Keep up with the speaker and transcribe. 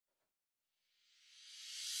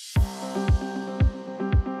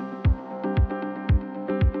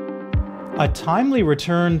A timely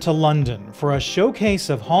return to London for a showcase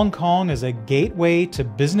of Hong Kong as a gateway to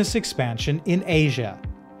business expansion in Asia.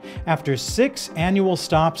 After 6 annual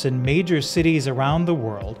stops in major cities around the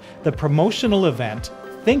world, the promotional event,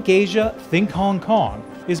 Think Asia, Think Hong Kong,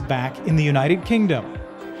 is back in the United Kingdom.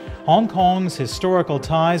 Hong Kong's historical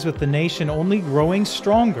ties with the nation only growing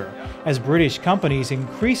stronger as British companies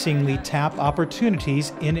increasingly tap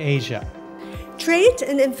opportunities in Asia. Trade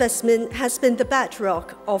and investment has been the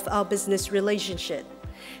bedrock of our business relationship,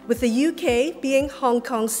 with the UK being Hong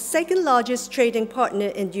Kong's second largest trading partner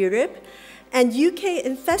in Europe, and UK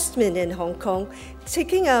investment in Hong Kong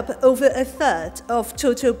taking up over a third of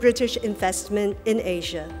total British investment in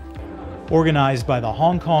Asia. Organized by the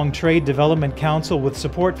Hong Kong Trade Development Council with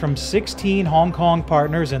support from 16 Hong Kong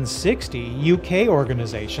partners and 60 UK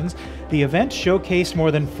organizations, the event showcased more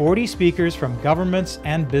than 40 speakers from governments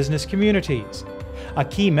and business communities. A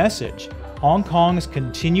key message, Hong Kong's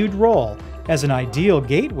continued role as an ideal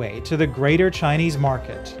gateway to the greater Chinese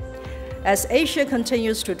market. As Asia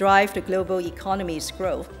continues to drive the global economy's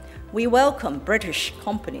growth, we welcome British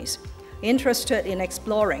companies interested in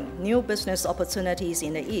exploring new business opportunities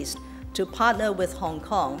in the East to partner with Hong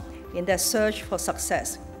Kong in their search for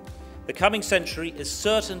success. The coming century is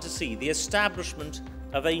certain to see the establishment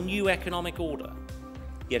of a new economic order,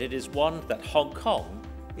 yet it is one that Hong Kong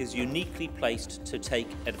is uniquely placed to take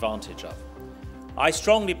advantage of. I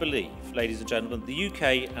strongly believe, ladies and gentlemen, the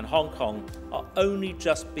UK and Hong Kong are only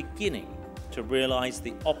just beginning to realise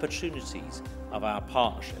the opportunities of our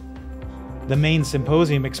partnership. The main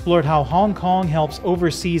symposium explored how Hong Kong helps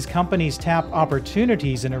overseas companies tap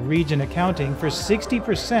opportunities in a region accounting for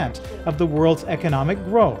 60% of the world's economic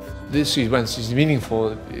growth. This event is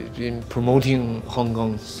meaningful in promoting Hong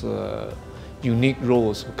Kong's unique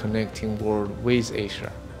roles of connecting the world with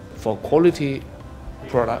Asia. For quality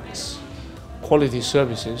products, quality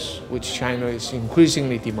services, which China is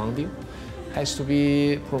increasingly demanding, has to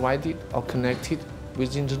be provided or connected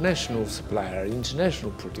with international suppliers,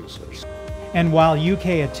 international producers. And while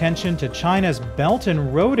UK attention to China's Belt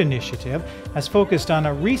and Road Initiative has focused on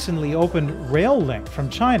a recently opened rail link from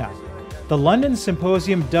China, the London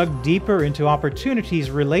Symposium dug deeper into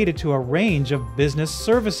opportunities related to a range of business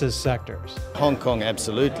services sectors. Hong Kong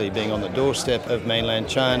absolutely being on the doorstep of mainland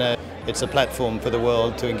China. It's a platform for the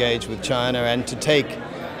world to engage with China and to take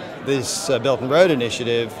this Belt and Road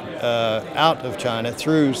Initiative out of China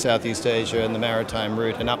through Southeast Asia and the maritime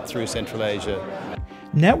route and up through Central Asia.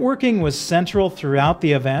 Networking was central throughout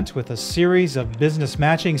the event with a series of business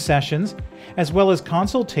matching sessions, as well as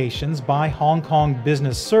consultations by Hong Kong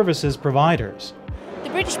business services providers. The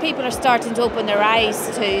British people are starting to open their eyes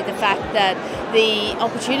to the fact that the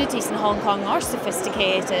opportunities in Hong Kong are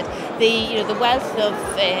sophisticated. The wealth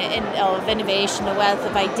of innovation, the wealth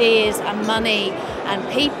of ideas and money and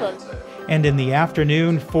people. And in the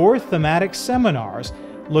afternoon, 4 thematic seminars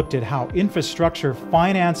looked at how infrastructure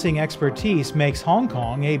financing expertise makes Hong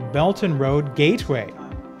Kong a Belt and Road gateway,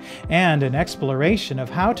 and an exploration of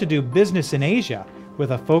how to do business in Asia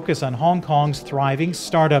with a focus on Hong Kong's thriving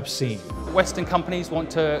startup scene. Western companies want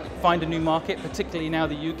to find a new market, particularly now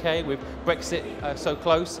the UK with Brexit so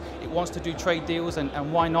close. It wants to do trade deals,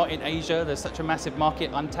 and why not in Asia? There's such a massive market,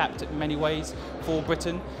 untapped in many ways for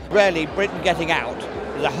Britain. Really, Britain getting out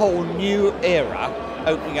is a whole new era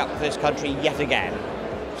opening up for this country yet again.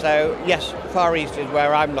 So yes, Far East is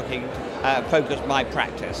where I'm looking to focus my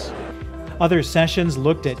practice. Other sessions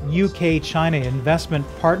looked at UK-China investment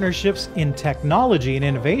partnerships in technology and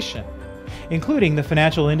innovation, including the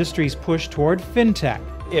financial industry's push toward fintech.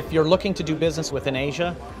 If you're looking to do business within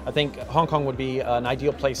Asia, I think Hong Kong would be an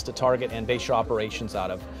ideal place to target and base your operations out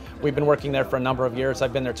of. We've been working there for a number of years.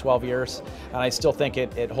 I've been there 12 years, and I still think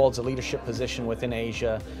it holds a leadership position within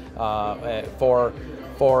Asia for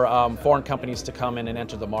foreign companies to come in and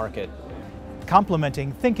enter the market.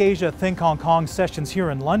 Complementing Think Asia, Think Hong Kong sessions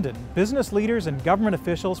here in London, business leaders and government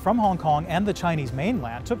officials from Hong Kong and the Chinese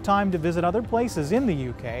mainland took time to visit other places in the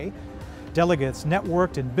UK. Delegates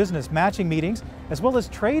networked in business matching meetings, as well as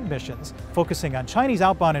trade missions focusing on Chinese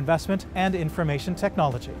outbound investment and information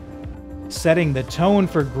technology. Setting the tone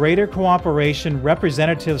for greater cooperation,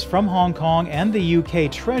 representatives from Hong Kong and the UK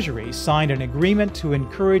Treasury signed an agreement to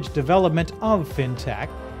encourage development of fintech,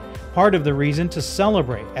 part of the reason to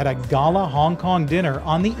celebrate at a gala Hong Kong dinner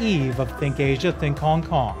on the eve of Think Asia, Think Hong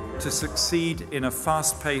Kong. To succeed in a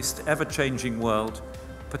fast-paced, ever-changing world,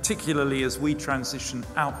 particularly as we transition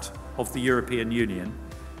out of the European Union,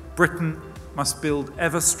 Britain must build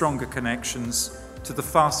ever stronger connections to the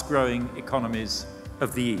fast-growing economies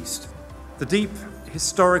of the East. The deep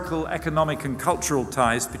historical, economic and cultural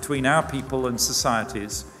ties between our people and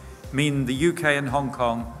societies mean the UK and Hong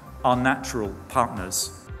Kong our natural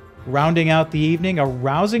partners. Rounding out the evening, a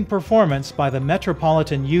rousing performance by the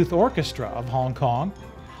Metropolitan Youth Orchestra of Hong Kong,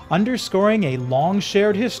 underscoring a long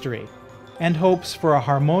shared history and hopes for a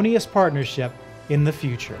harmonious partnership in the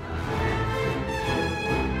future.